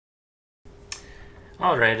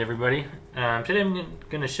Alright everybody, today I'm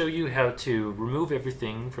going to show you how to remove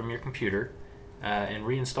everything from your computer and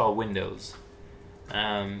reinstall Windows.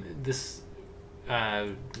 The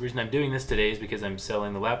reason I'm doing this today is because I'm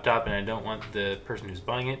selling the laptop and I don't want the person who's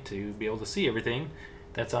buying it to be able to see everything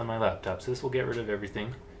that's on my laptop. So this will get rid of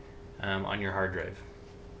everything on your hard drive.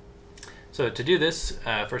 So to do this,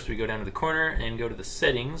 first we go down to the corner and go to the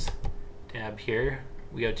Settings tab here.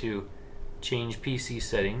 We go to Change PC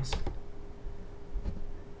Settings.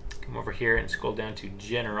 Come over here and scroll down to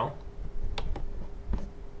General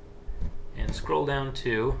and scroll down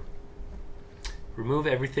to Remove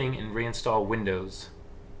Everything and Reinstall Windows.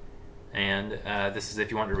 And this is if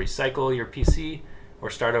you want to recycle your PC or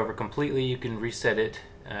start over completely. You can reset it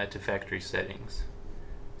to factory settings.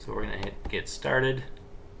 So we're going to hit Get Started.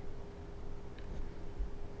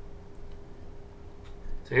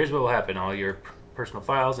 So here's what will happen. All your personal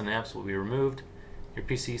files and apps will be removed. Your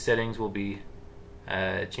PC settings will be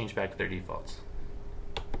changed back to their defaults.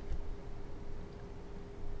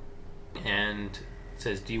 And it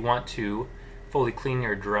says, do you want to fully clean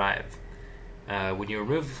your drive? When you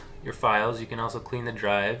remove your files, you can also clean the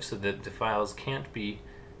drive so that the files can't be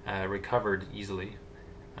recovered easily.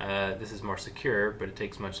 This is more secure, but it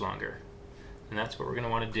takes much longer. And that's what we're going to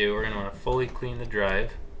want to do. We're going to want to fully clean the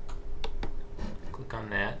drive. Click on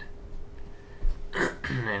that.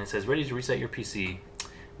 And it says, ready to reset your PC.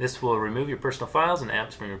 This will remove your personal files and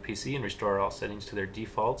apps from your PC and restore all settings to their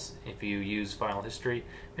defaults. If you use file history,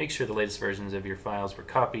 make sure the latest versions of your files were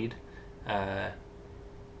copied to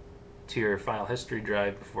your file history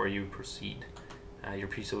drive before you proceed. Your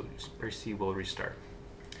PC will restart.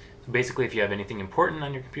 So basically, if you have anything important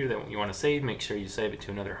on your computer that you want to save, make sure you save it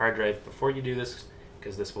to another hard drive before you do this,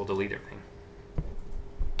 because this will delete everything.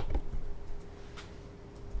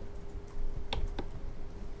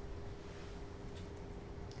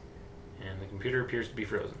 And the computer appears to be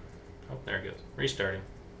frozen. Oh, there it goes. Restarting.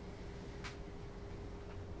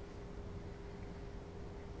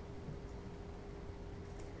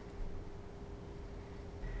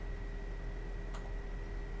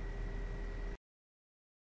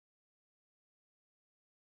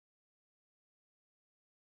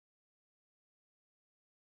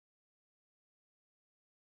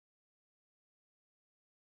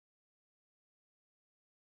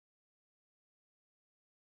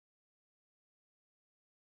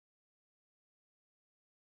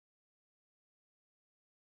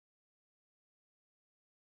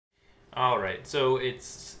 Alright, so it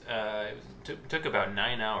took about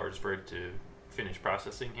 9 hours for it to finish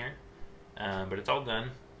processing here, but it's all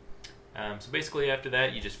done. So basically after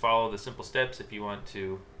that you just follow the simple steps if you want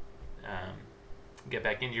to get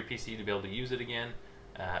back into your PC to be able to use it again.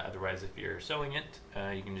 Otherwise, if you're selling it,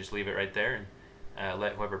 you can just leave it right there and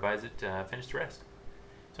let whoever buys it finish the rest.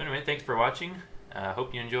 So anyway, thanks for watching.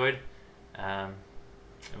 Hope you enjoyed, and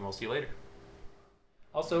we'll see you later.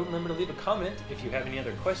 Also, remember to leave a comment if you have any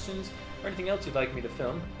other questions or anything else you'd like me to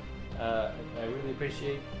film. I really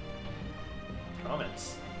appreciate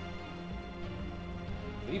comments.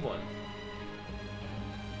 Leave one.